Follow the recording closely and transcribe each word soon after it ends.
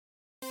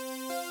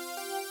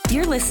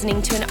You're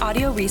listening to an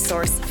audio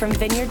resource from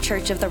Vineyard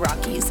Church of the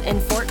Rockies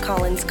in Fort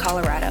Collins,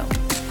 Colorado.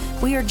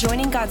 We are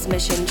joining God's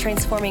mission,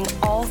 transforming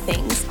all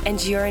things, and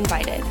you're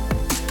invited.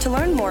 To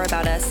learn more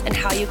about us and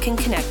how you can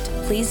connect,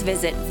 please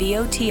visit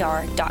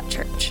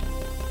votr.church.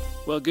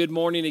 Well, good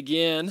morning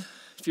again.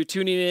 If you're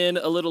tuning in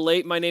a little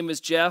late, my name is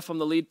Jeff. I'm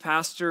the lead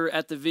pastor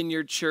at the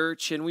Vineyard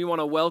Church, and we want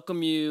to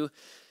welcome you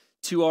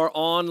to our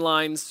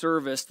online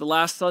service. The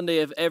last Sunday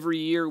of every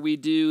year, we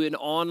do an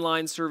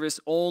online service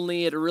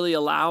only. It really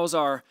allows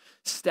our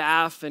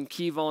staff and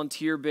key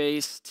volunteer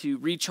base to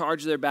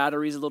recharge their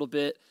batteries a little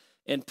bit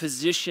and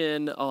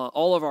position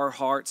all of our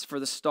hearts for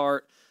the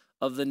start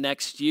of the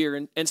next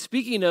year. And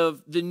speaking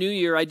of the new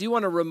year, I do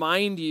want to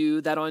remind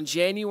you that on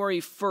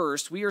January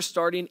 1st, we are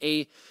starting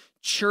a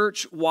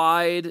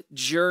church-wide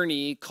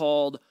journey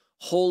called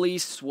Holy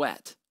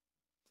Sweat.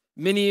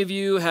 Many of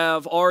you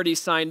have already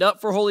signed up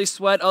for Holy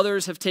Sweat.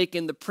 Others have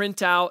taken the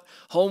printout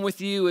home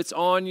with you. It's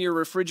on your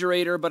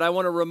refrigerator. But I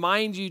want to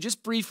remind you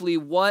just briefly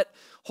what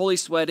Holy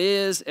Sweat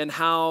is and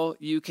how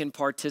you can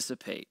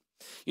participate.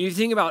 You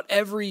think about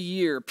every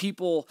year,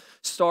 people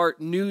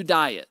start new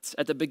diets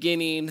at the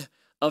beginning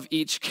of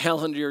each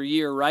calendar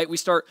year, right? We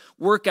start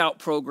workout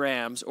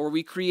programs or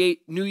we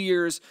create New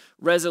Year's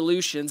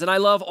resolutions. And I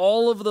love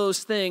all of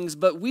those things,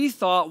 but we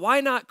thought,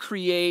 why not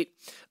create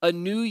a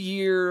New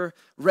Year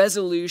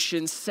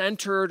resolution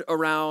centered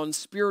around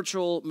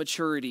spiritual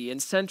maturity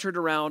and centered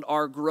around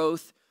our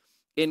growth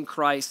in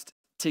Christ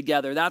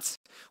together. That's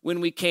when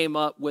we came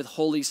up with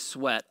Holy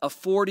Sweat, a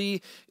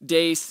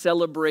 40-day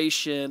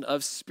celebration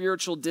of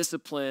spiritual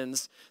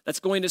disciplines that's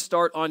going to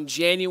start on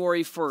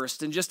January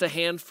 1st in just a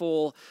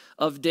handful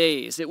of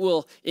days. It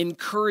will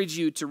encourage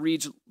you to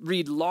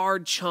read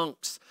large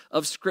chunks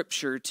of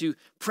Scripture, to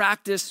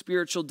practice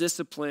spiritual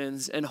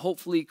disciplines, and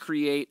hopefully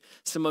create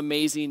some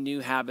amazing new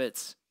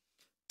habits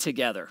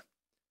together.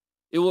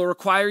 It will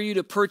require you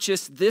to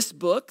purchase this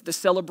book, The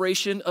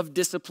Celebration of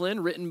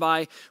Discipline, written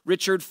by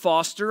Richard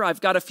Foster.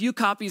 I've got a few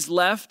copies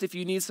left if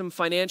you need some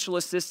financial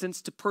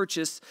assistance to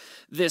purchase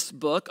this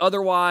book.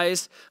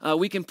 Otherwise,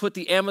 we can put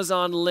the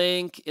Amazon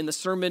link in the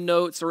sermon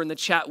notes or in the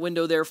chat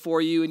window there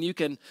for you, and you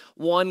can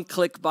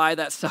one-click buy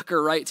that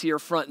sucker right to your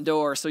front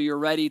door so you're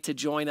ready to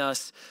join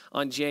us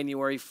on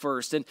January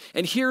 1st.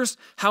 And here's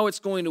how it's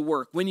going to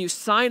work. When you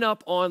sign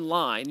up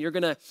online, you're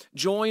going to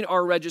join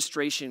our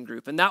registration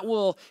group, and that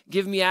will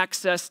give me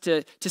access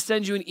to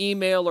send you an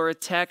email or a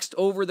text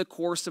over the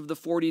course of the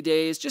 40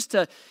 days, just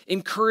to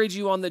encourage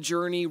you on the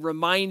journey,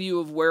 remind you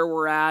of where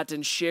we're at,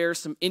 and share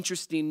some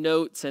interesting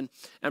notes and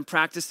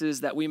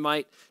practices that we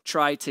might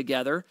try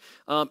together.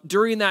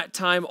 During that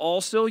time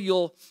also,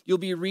 you'll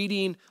be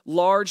reading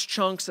large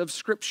chunks of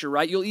Scripture,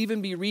 right? You'll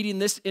even be reading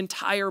this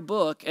entire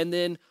book, and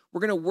then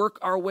we're going to work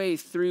our way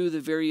through the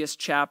various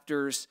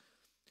chapters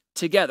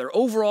together.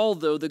 Overall,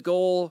 though, the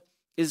goal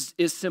is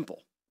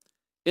simple.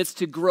 It's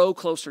to grow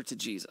closer to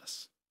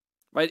Jesus,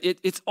 right?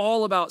 It's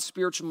all about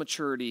spiritual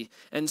maturity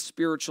and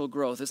spiritual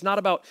growth. It's not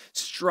about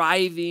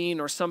striving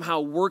or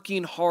somehow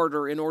working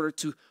harder in order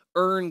to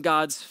earn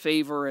God's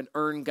favor and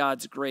earn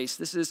God's grace.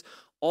 This is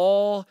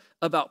all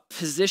about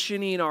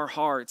positioning our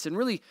hearts and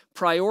really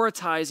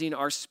prioritizing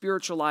our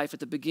spiritual life at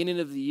the beginning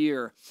of the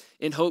year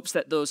in hopes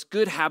that those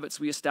good habits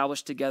we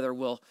establish together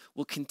will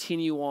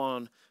continue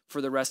on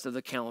for the rest of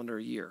the calendar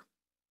year.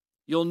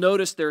 You'll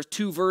notice there are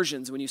two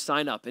versions when you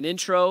sign up, an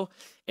intro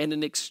and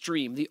an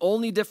extreme. The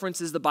only difference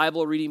is the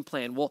Bible reading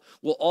plan. We'll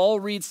all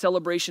read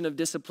Celebration of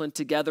Discipline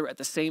together at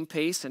the same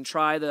pace and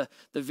try the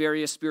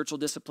various spiritual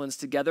disciplines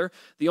together.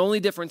 The only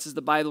difference is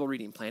the Bible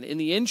reading plan. In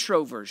the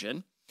intro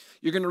version,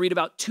 you're going to read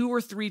about 2 or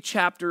 3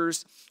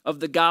 chapters of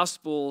the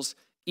Gospels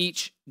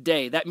each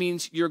day. That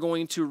means you're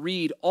going to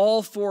read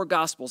all 4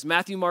 Gospels,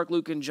 Matthew, Mark,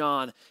 Luke, and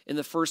John, in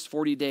the first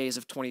 40 days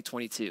of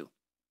 2022.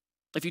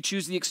 If you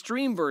choose the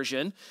extreme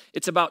version,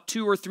 it's about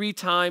 2 or 3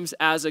 times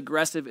as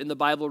aggressive in the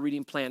Bible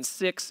reading plan,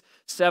 6,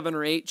 7,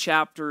 or 8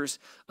 chapters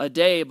a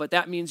day, but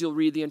that means you'll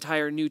read the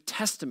entire New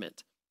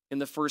Testament in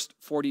the first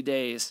 40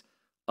 days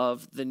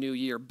of the new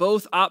year.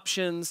 Both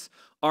options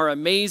are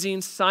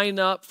amazing. Sign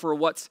up for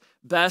what's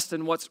best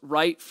and what's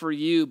right for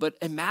you, but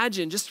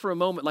imagine just for a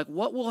moment, like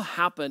what will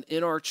happen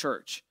in our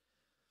church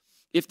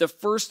if the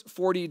first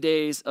 40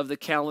 days of the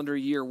calendar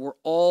year, we're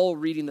all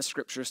reading the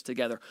Scriptures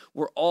together,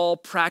 we're all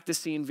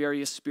practicing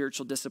various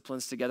spiritual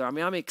disciplines together. I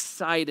mean, I'm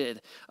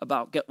excited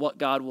about what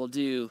God will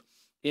do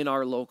in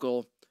our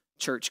local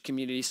church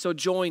community. So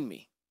join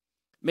me.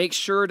 Make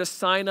sure to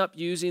sign up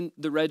using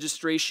the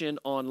registration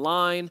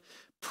online,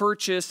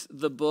 purchase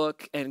the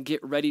book, and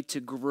get ready to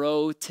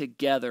grow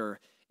together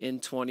in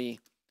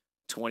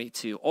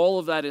 2022. All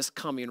of that is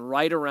coming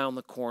right around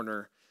the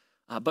corner.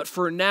 But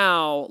for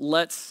now,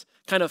 let's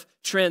kind of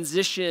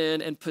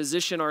transition and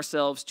position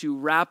ourselves to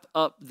wrap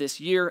up this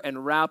year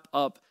and wrap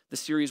up the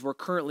series we're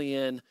currently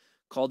in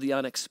called The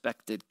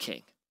Unexpected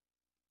King.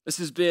 This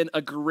has been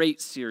a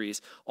great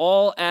series.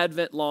 All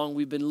Advent long,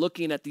 we've been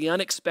looking at the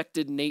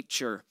unexpected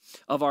nature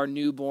of our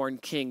newborn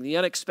King, the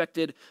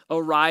unexpected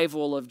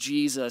arrival of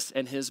Jesus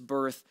and his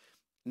birth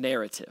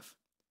narrative.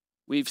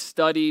 We've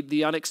studied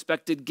the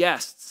unexpected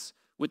guests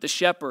with the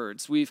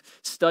shepherds. We've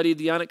studied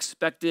the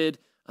unexpected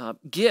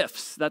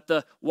gifts that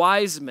the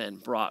wise men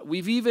brought.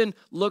 We've even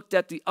looked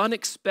at the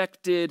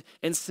unexpected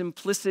and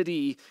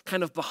simplicity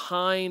kind of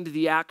behind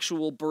the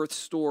actual birth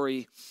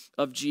story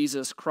of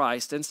Jesus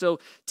Christ. And so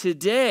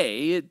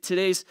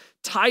today's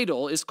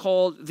title is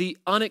called The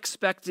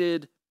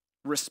Unexpected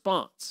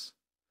Response.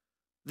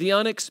 The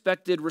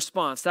unexpected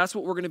response. That's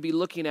what we're going to be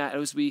looking at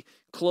as we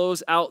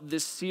close out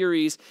this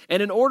series.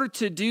 And in order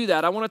to do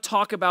that, I want to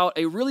talk about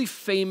a really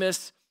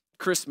famous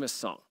Christmas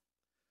song.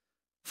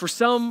 For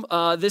some,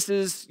 this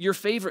is your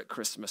favorite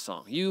Christmas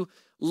song. You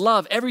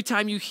love, every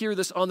time you hear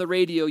this on the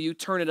radio, you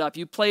turn it up,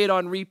 you play it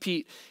on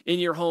repeat in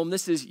your home.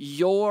 This is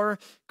your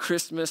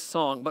Christmas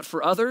song. But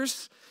for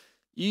others,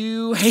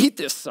 you hate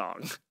this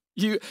song.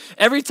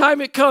 Every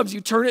time it comes,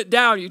 you turn it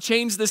down, you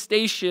change the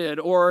station,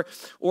 or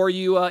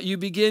you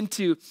begin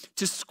to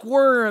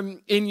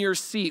squirm in your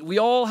seat. We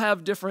all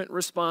have different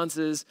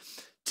responses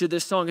to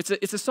this song.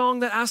 It's a song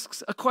that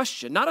asks a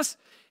question.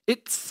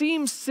 It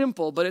seems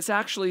simple, but it's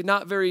actually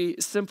not very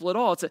simple at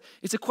all.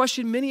 It's a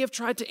question many have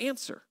tried to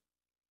answer.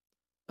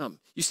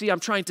 You see, I'm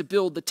trying to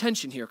build the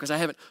tension here because I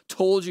haven't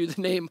told you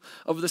the name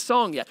of the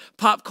song yet.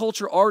 Pop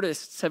culture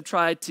artists have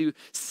tried to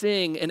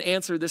sing and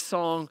answer this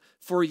song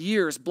for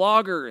years.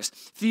 Bloggers,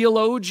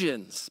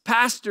 theologians,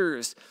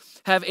 pastors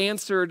have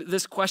answered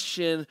this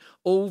question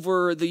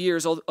over the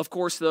years. Of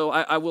course, though,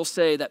 I will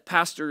say that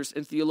pastors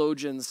and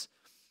theologians,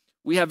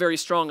 we have very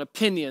strong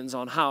opinions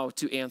on how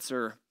to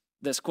answer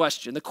this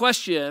question. The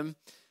question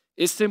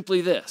is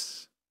simply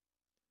this: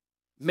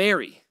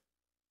 Mary,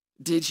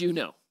 did you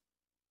know?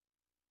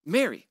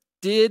 Mary,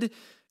 did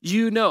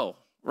you know?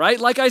 Right?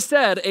 Like I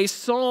said, a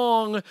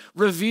song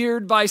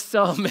revered by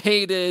some,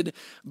 hated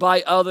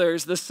by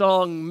others. The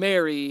song,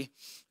 Mary,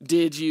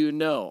 did you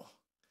know?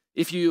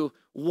 If you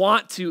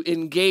want to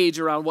engage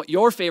around what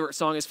your favorite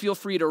song is, feel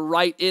free to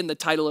write in the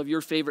title of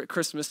your favorite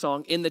Christmas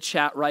song in the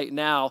chat right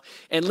now.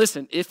 And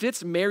listen, if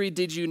it's Mary,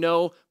 did you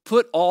know?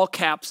 Put all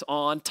caps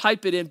on,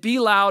 type it in, be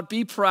loud,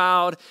 be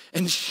proud,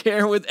 and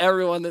share with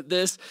everyone that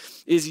this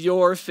is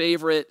your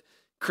favorite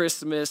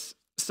Christmas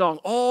song.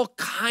 All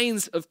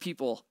kinds of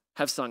people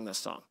have sung this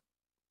song.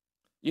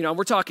 You know,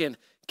 we're talking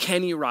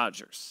Kenny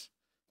Rogers,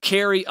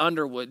 Carrie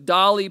Underwood,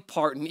 Dolly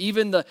Parton,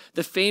 even the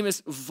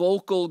famous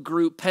vocal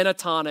group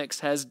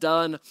Pentatonics has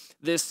done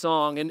this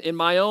song. And in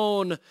my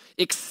own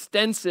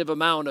extensive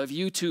amount of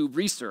YouTube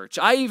research,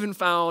 I even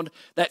found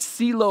that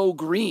CeeLo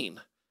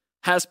Green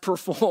has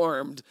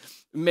performed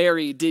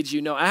Mary, Did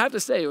You Know? I have to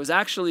say, it was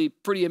actually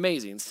pretty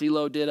amazing.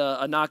 CeeLo did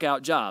a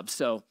knockout job.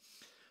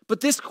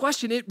 But this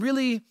question, it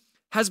really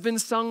has been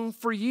sung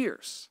for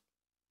years.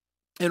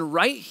 And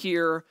right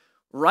here,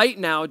 right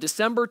now,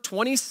 December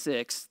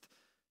 26th,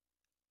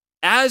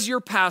 as your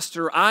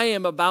pastor, I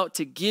am about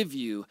to give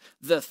you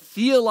the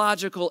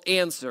theological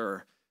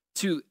answer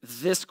to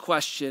this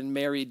question: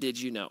 Mary,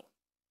 did you know?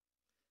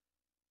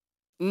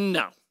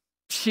 No,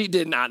 she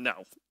did not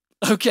know.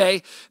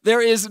 Okay, there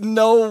is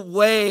no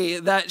way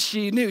that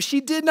she knew.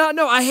 She did not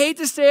know. I hate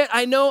to say it.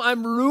 I know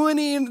I'm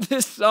ruining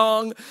this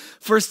song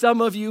for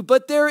some of you,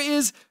 but there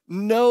is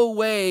no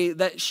way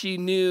that she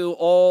knew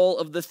all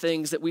of the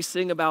things that we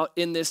sing about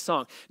in this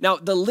song. Now,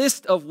 the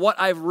list of what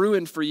I've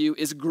ruined for you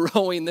is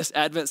growing this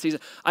Advent season.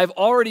 I've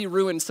already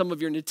ruined some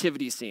of your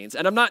nativity scenes,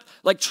 and I'm not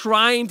like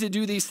trying to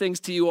do these things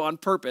to you on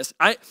purpose.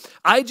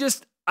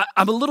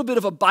 I'm a little bit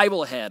of a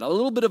Bible head, a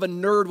little bit of a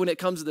nerd when it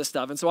comes to this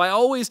stuff. And so I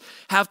always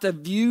have to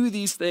view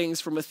these things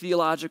from a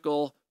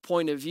theological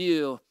point of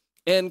view.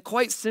 And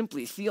quite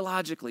simply,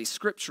 theologically,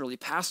 scripturally,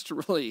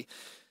 pastorally,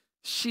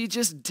 she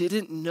just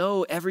didn't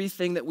know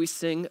everything that we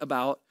sing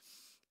about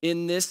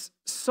in this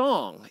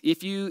song.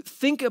 If you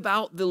think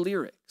about the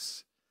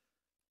lyrics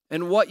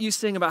and what you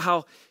sing about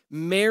how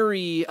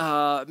Mary,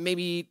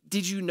 maybe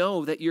did you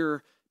know that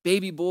your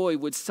baby boy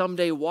would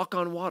someday walk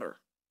on water?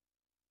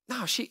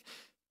 No,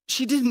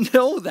 she didn't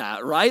know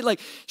that, right? Like,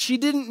 she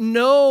didn't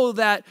know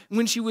that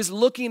when she was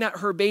looking at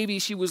her baby,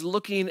 she was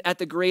looking at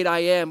the great I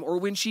am, or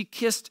when she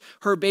kissed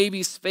her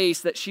baby's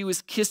face, that she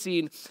was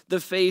kissing the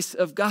face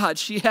of God.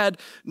 She had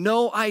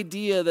no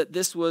idea that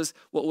this was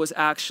what was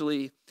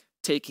actually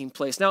taking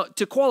place. Now,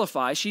 to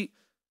qualify, she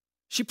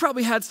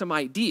probably had some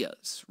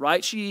ideas,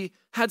 right? She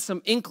had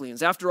some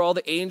inklings. After all,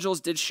 the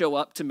angels did show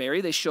up to Mary.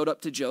 They showed up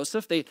to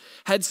Joseph. They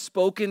had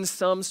spoken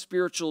some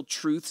spiritual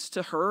truths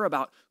to her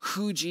about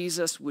who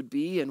Jesus would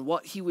be and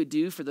what he would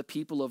do for the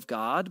people of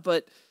God.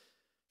 But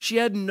she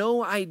had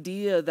no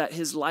idea that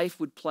his life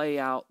would play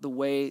out the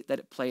way that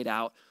it played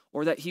out,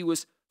 or that he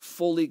was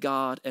fully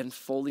God and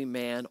fully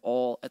man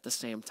all at the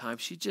same time.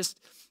 She just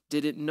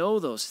didn't know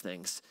those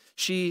things.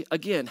 She,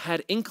 again,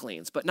 had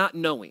inklings, but not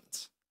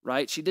knowings,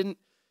 right? She didn't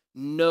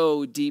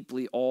know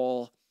deeply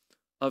all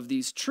of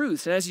these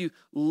truths. And as you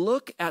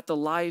look at the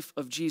life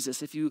of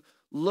Jesus, if you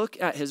look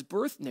at his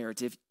birth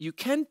narrative, you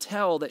can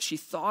tell that she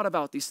thought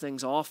about these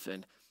things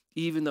often,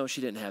 even though she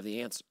didn't have the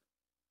answer.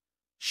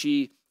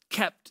 She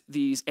kept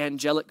these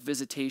angelic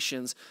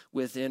visitations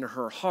within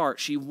her heart.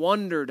 She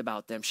wondered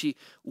about them. She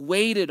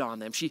waited on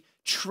them. She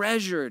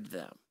treasured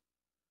them.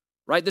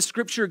 right? The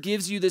scripture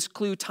gives you this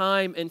clue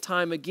time and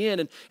time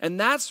again. And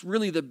that's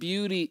really the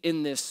beauty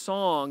in this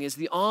song, is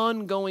the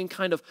ongoing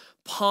kind of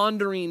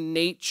pondering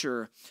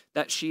nature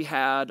that she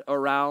had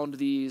around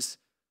these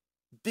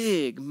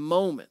big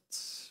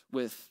moments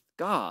with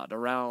God,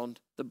 around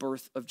the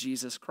birth of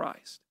Jesus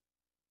Christ.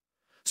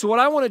 So what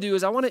I want to do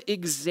is I want to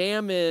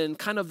examine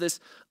kind of this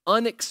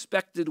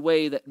unexpected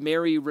way that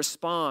Mary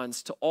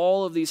responds to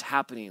all of these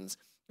happenings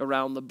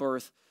around the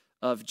birth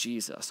of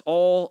Jesus,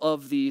 all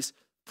of these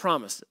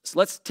promises.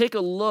 Let's take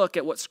a look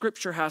at what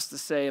Scripture has to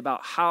say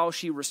about how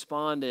she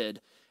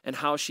responded and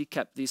how she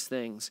kept these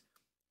things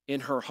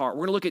in her heart.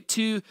 We're going to look at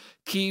two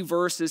key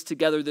verses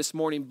together this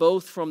morning,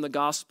 both from the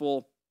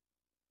Gospel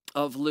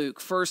of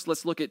Luke. First,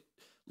 let's look at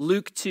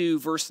Luke 2,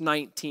 verse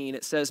 19.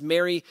 It says,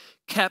 Mary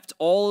kept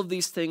all of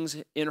these things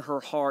in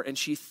her heart, and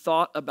she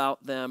thought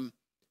about them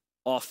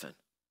often.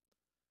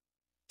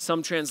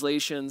 Some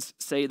translations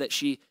say that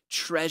she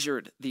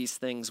treasured these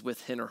things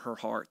within her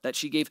heart, that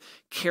she gave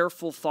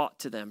careful thought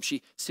to them.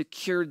 She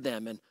secured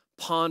them and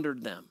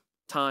pondered them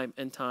time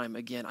and time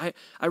again.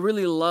 I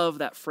really love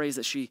that phrase,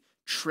 that she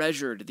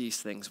treasured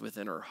these things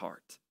within her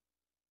heart,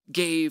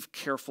 gave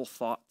careful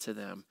thought to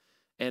them,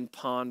 and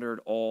pondered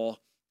all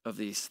of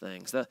these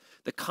things.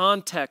 The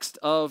context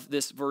of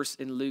this verse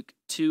in Luke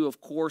 2, of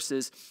course,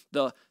 is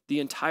the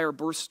entire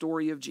birth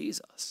story of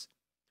Jesus.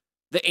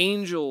 The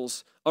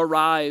angels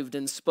arrived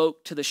and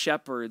spoke to the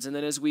shepherds. And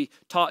then, as we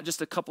taught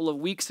just a couple of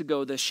weeks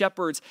ago, the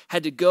shepherds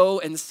had to go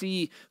and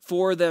see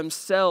for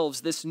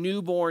themselves this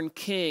newborn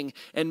king.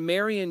 And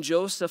Mary and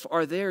Joseph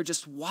are there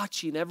just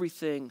watching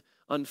everything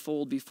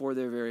unfold before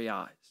their very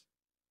eyes.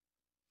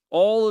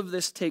 All of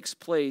this takes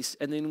place,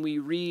 and then we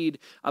read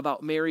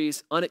about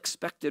Mary's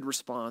unexpected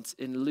response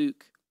in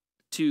Luke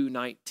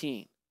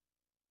 2:19.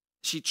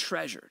 She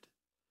treasured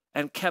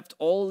and kept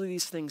all of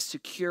these things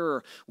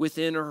secure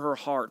within her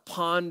heart,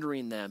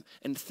 pondering them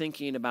and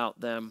thinking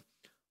about them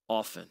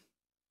often.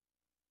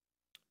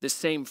 This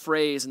same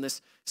phrase and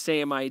this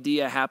same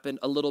idea happened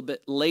a little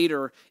bit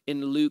later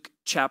in Luke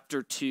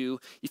chapter 2.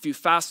 If you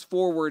fast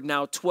forward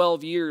now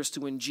 12 years to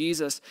when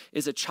Jesus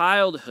is a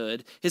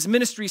childhood, his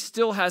ministry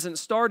still hasn't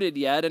started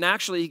yet, and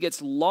actually he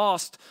gets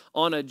lost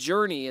on a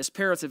journey. His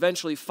parents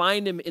eventually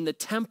find him in the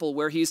temple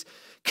where he's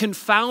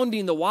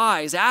confounding the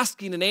wise,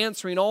 asking and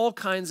answering all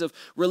kinds of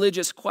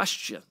religious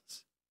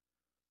questions.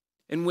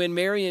 And when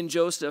Mary and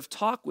Joseph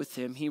talk with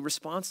him, he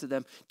responds to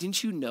them,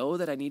 "Didn't you know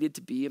that I needed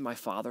to be in my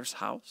Father's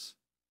house?"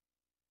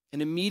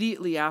 And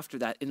immediately after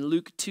that, in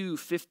Luke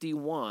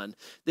 2:51,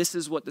 this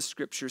is what the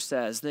scripture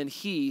says. Then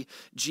he,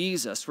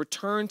 Jesus,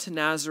 returned to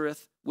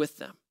Nazareth with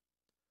them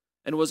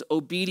and was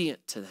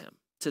obedient to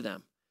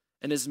them.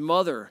 And his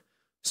mother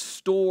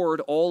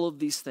stored all of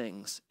these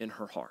things in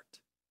her heart.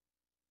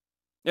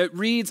 Now, it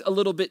reads a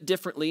little bit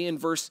differently in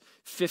verse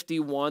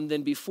 51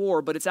 than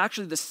before, but it's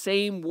actually the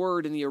same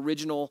word in the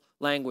original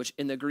language,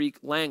 in the Greek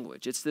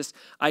language. It's this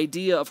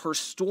idea of her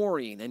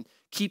storing and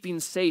keeping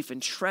safe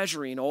and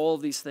treasuring all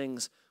of these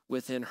things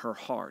within her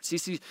heart.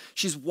 See,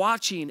 she's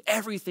watching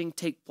everything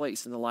take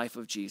place in the life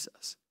of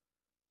Jesus.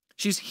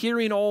 She's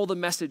hearing all the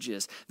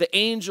messages. The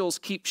angels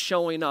keep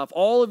showing up.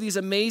 All of these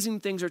amazing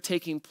things are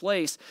taking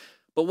place.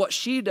 But what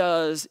she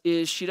does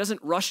is she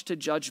doesn't rush to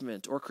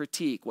judgment or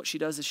critique. What she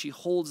does is she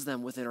holds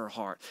them within her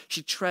heart.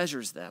 She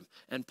treasures them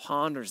and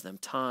ponders them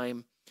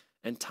time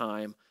and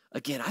time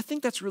again. I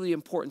think that's really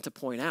important to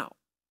point out,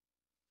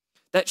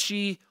 that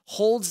she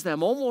holds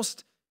them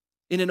almost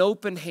in an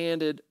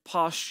open-handed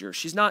posture.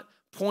 She's not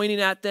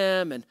pointing at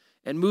them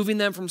and moving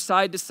them from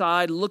side to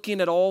side, looking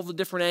at all the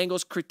different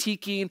angles,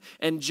 critiquing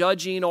and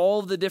judging all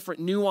of the different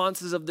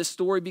nuances of this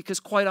story, because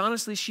quite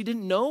honestly, she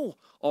didn't know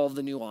all of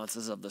the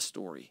nuances of the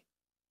story.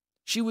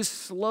 She was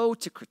slow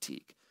to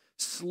critique,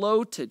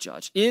 slow to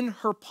judge. In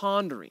her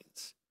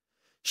ponderings,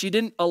 she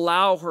didn't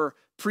allow her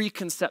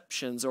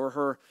preconceptions or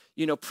her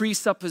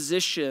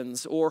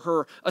presuppositions or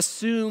her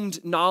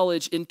assumed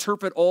knowledge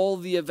interpret all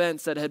the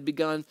events that had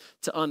begun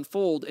to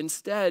unfold.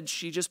 Instead,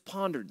 she just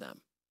pondered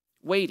them,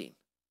 waiting,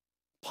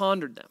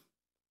 pondered them,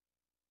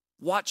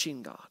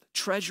 watching God,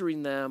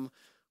 treasuring them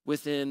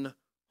within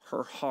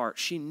her heart.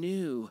 She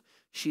knew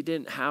she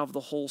didn't have the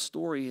whole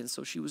story, and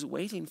so she was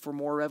waiting for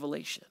more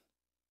revelation,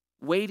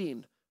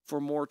 waiting for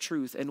more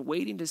truth, and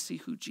waiting to see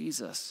who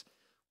Jesus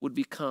would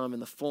become in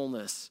the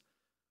fullness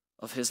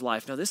of his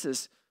life. Now, this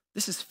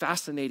is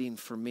fascinating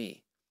for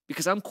me,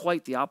 because I'm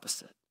quite the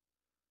opposite.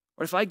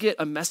 Or if I get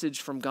a message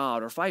from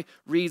God, or if I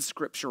read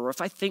scripture, or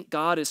if I think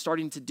God is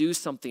starting to do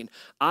something,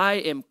 I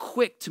am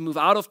quick to move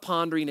out of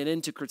pondering and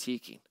into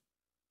critiquing.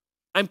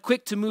 I'm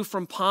quick to move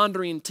from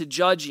pondering to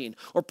judging,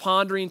 or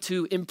pondering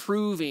to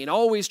improving,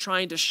 always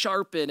trying to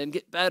sharpen and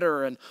get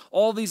better and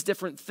all these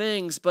different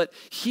things. But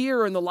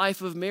here in the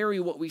life of Mary,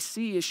 what we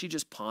see is she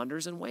just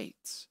ponders and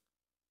waits,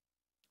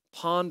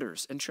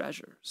 ponders and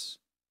treasures.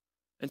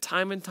 And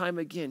time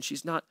again,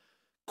 she's not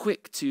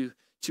quick to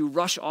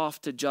rush off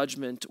to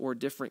judgment or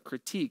different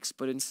critiques,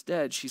 but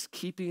instead she's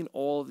keeping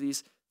all of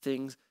these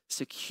things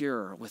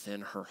secure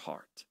within her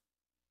heart.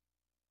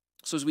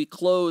 So as we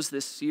close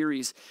this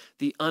series,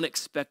 The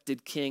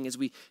Unexpected King, as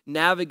we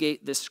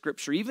navigate this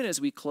scripture, even as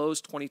we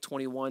close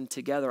 2021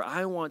 together,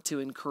 I want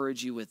to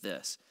encourage you with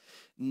this.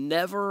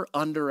 Never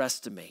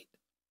underestimate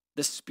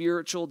the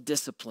spiritual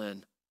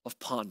discipline of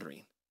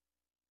pondering.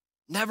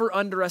 Never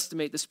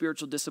underestimate the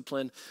spiritual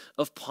discipline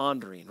of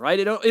pondering, right?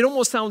 It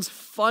almost sounds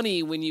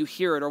funny when you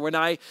hear it or when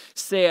I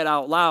say it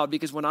out loud,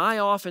 because when I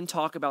often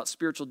talk about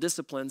spiritual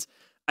disciplines,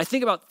 I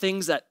think about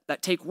things that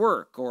take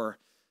work or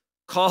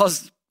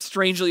cause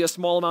strangely a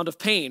small amount of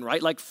pain,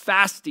 right? Like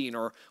fasting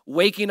or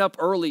waking up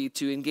early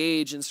to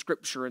engage in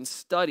scripture and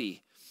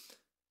study.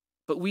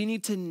 But we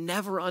need to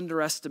never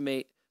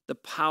underestimate the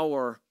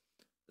power,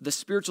 the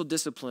spiritual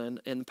discipline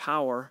and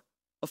power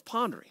of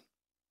pondering.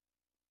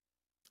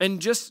 And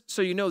just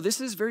so you know,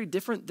 this is very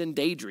different than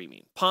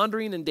daydreaming.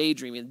 Pondering and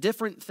daydreaming,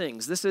 different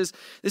things. This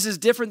is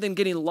different than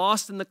getting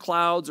lost in the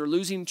clouds or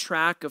losing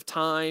track of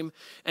time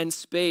and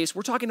space.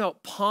 We're talking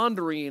about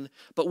pondering,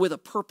 but with a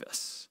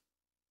purpose.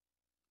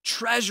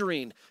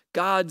 Treasuring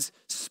God's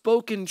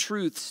spoken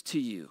truths to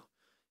you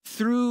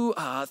through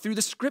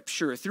the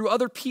scripture, through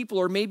other people,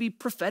 or maybe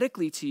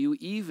prophetically to you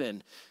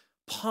even.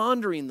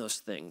 Pondering those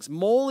things,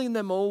 mulling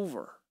them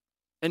over,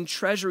 and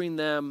treasuring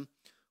them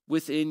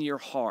within your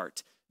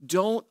heart.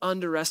 Don't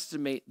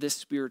underestimate this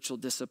spiritual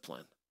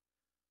discipline.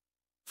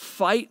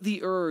 Fight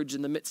the urge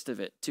in the midst of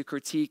it to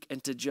critique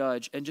and to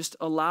judge, and just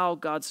allow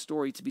God's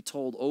story to be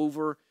told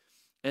over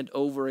and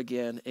over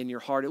again in your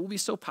heart. It will be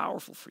so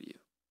powerful for you.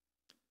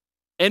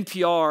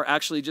 NPR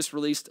actually just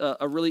released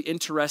a really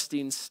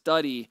interesting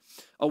study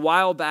a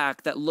while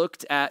back that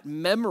looked at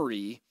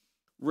memory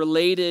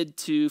related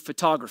to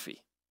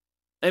photography.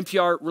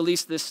 NPR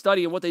released this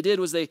study, and what they did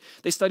was they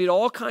studied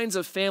all kinds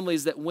of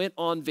families that went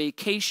on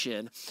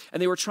vacation,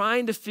 and they were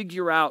trying to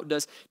figure out,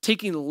 does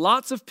taking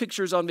lots of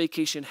pictures on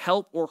vacation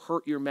help or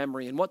hurt your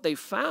memory? And what they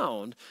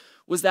found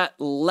was that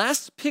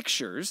less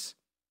pictures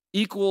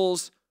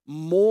equals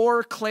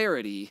more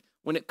clarity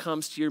when it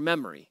comes to your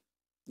memory.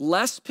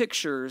 Less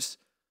pictures,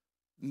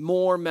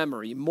 more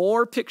memory.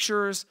 More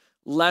pictures,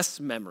 less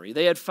memory.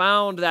 They had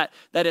found that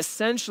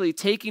essentially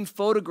taking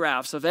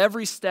photographs of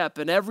every step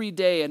and every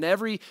day and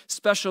every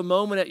special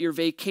moment at your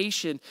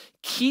vacation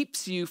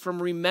keeps you from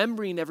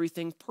remembering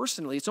everything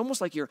personally. It's almost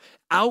like you're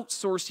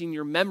outsourcing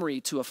your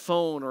memory to a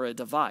phone or a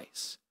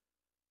device.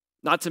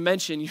 Not to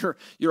mention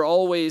you're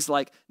always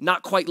like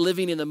not quite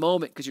living in the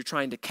moment because you're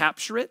trying to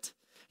capture it.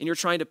 And you're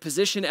trying to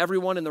position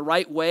everyone in the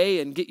right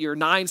way and get your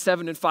 9,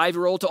 7, and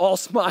 5-year-old to all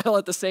smile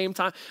at the same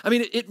time. I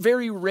mean, it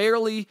very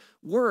rarely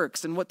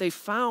works. And what they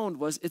found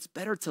was it's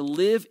better to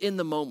live in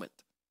the moment,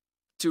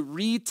 to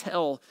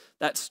retell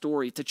that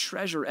story, to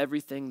treasure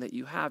everything that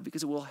you have,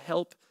 because it will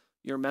help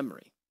your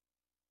memory.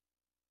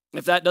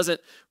 If that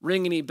doesn't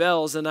ring any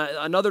bells, then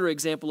another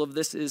example of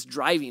this is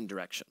driving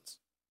directions,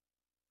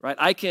 right?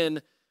 I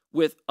can,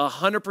 with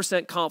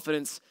 100%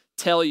 confidence,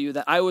 tell you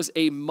that I was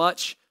a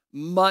much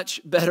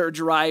better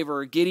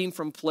driver getting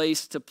from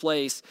place to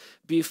place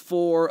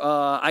before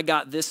I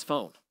got this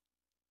phone,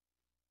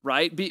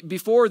 right?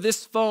 Before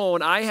this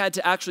phone, I had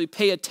to actually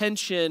pay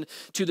attention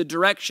to the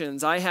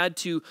directions. I had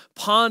to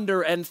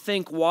ponder and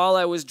think while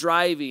I was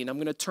driving. I'm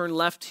going to turn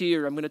left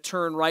here. I'm going to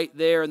turn right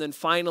there. And then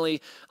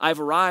finally, I've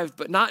arrived.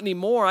 But not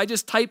anymore. I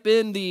just type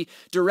in the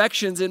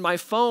directions in my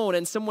phone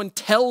and someone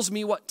tells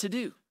me what to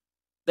do.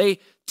 They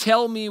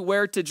tell me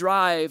where to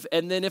drive,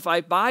 and then if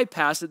I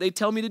bypass it, they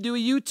tell me to do a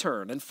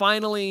U-turn, and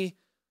finally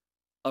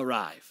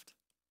arrived.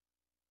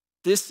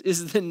 This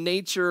is the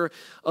nature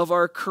of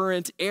our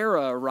current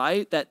era,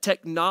 right? That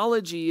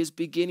technology is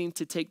beginning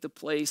to take the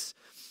place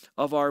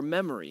of our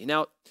memory.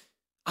 Now,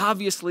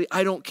 obviously,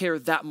 I don't care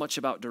that much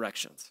about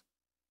directions.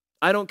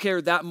 I don't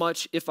care that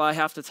much if I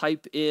have to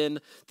type in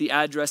the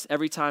address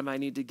every time I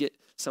need to get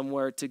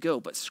somewhere to go.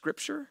 But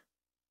Scripture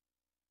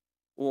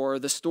or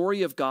the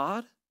story of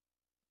God,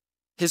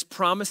 His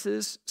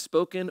promises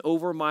spoken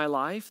over my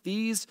life,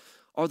 these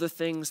are the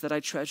things that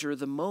I treasure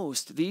the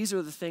most. These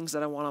are the things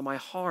that I want on my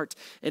heart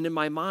and in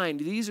my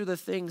mind. These are the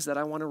things that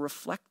I want to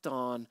reflect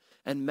on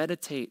and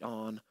meditate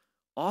on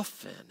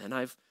often. And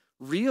I've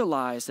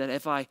realized that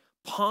if I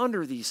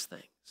ponder these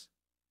things,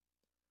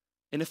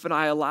 and if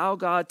I allow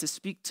God to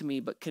speak to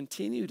me, but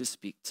continue to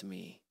speak to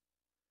me,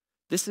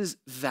 this is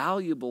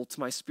valuable to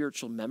my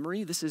spiritual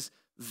memory. This is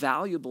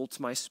valuable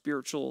to my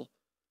spiritual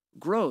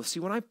growth. See,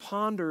 when I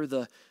ponder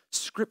the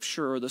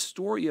scripture or the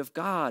story of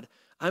God,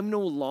 I'm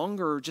no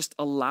longer just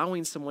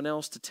allowing someone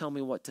else to tell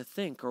me what to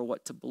think or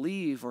what to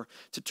believe or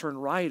to turn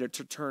right or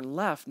to turn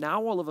left.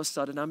 Now all of a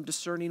sudden I'm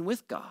discerning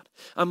with God.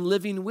 I'm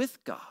living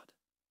with God.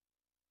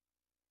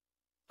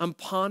 I'm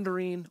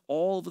pondering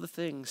all of the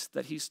things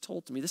that He's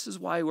told to me. This is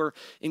why we're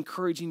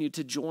encouraging you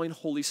to join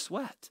Holy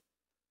Sweat,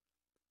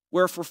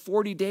 where for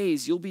 40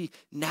 days you'll be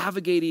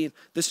navigating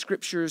the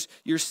scriptures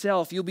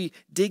yourself. You'll be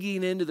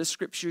digging into the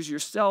scriptures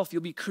yourself.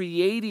 You'll be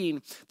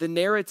creating the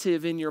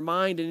narrative in your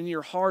mind and in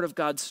your heart of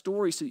God's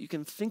story so that you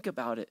can think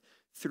about it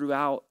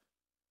throughout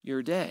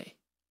your day.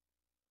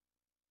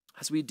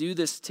 As we do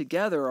this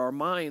together, our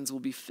minds will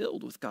be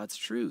filled with God's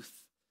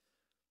truth.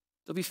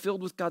 They'll be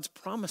filled with God's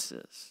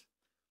promises.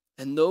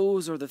 And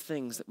those are the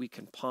things that we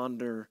can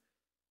ponder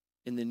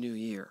in the new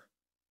year.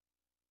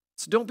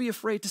 So don't be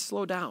afraid to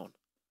slow down,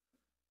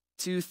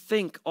 to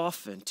think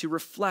often, to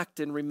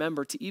reflect and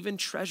remember, to even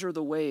treasure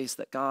the ways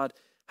that God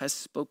has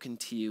spoken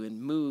to you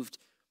and moved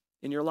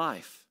in your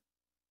life.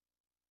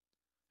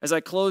 As I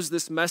close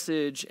this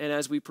message and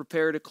as we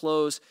prepare to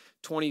close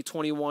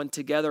 2021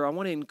 together, I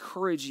want to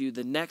encourage you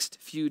the next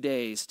few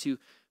days to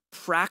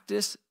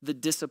practice the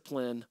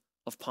discipline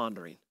of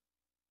pondering.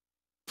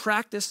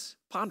 Practice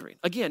pondering.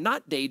 Again,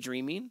 not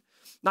daydreaming,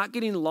 not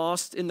getting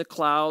lost in the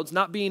clouds,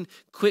 not being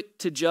quick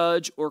to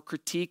judge or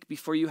critique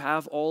before you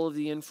have all of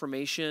the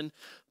information.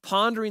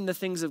 Pondering the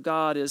things of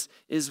God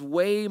is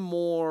way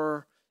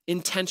more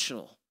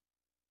intentional.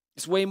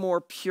 It's way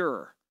more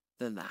pure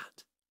than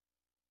that.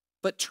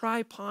 But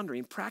try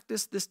pondering.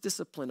 Practice this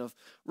discipline of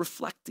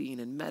reflecting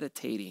and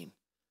meditating,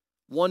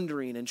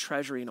 wondering and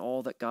treasuring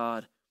all that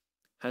God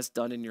has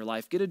done in your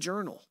life. Get a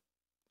journal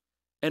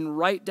and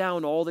write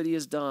down all that he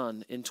has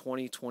done in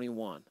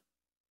 2021.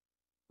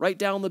 Write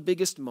down the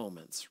biggest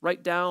moments.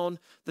 Write down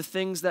the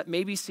things that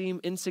maybe seem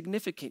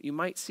insignificant. You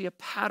might see a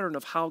pattern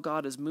of how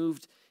God has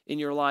moved in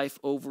your life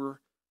over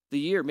the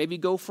year. Maybe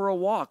go for a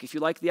walk. If you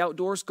like the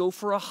outdoors, go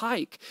for a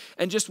hike.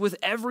 And just with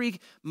every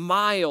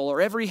mile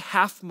or every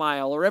half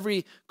mile or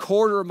every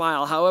quarter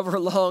mile, however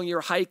long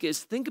your hike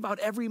is, think about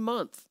every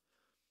month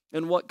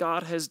and what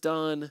God has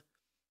done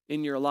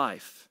in your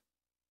life.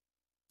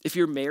 If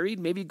you're married,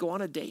 maybe go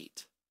on a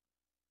date.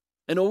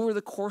 And over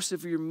the course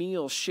of your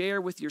meal,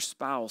 share with your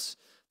spouse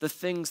the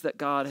things that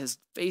God has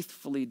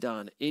faithfully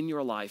done in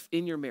your life,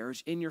 in your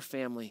marriage, in your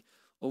family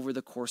over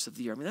the course of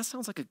the year. I mean, that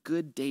sounds like a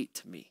good date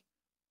to me.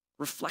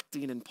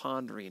 Reflecting and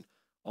pondering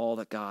all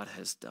that God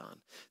has done.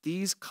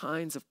 These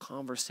kinds of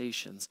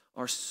conversations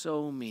are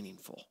so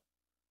meaningful,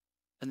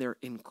 and they're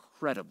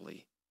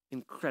incredibly,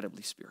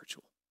 incredibly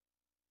spiritual.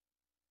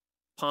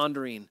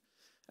 Pondering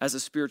as a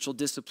spiritual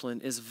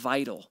discipline is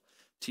vital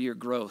to your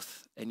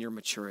growth and your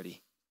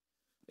maturity.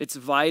 It's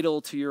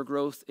vital to your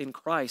growth in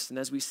Christ, and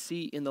as we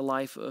see in the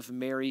life of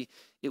Mary,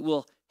 it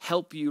will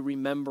help you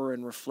remember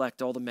and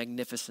reflect all the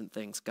magnificent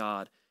things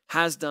God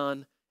has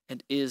done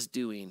and is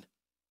doing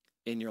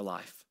in your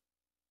life.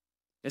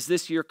 As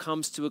this year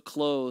comes to a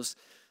close,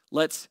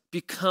 let's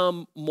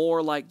become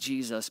more like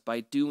Jesus by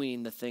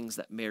doing the things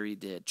that Mary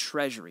did,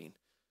 treasuring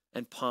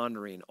and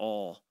pondering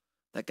all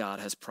that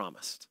God has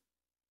promised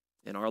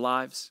in our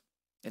lives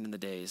and in the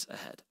days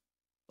ahead.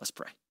 Let's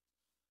pray.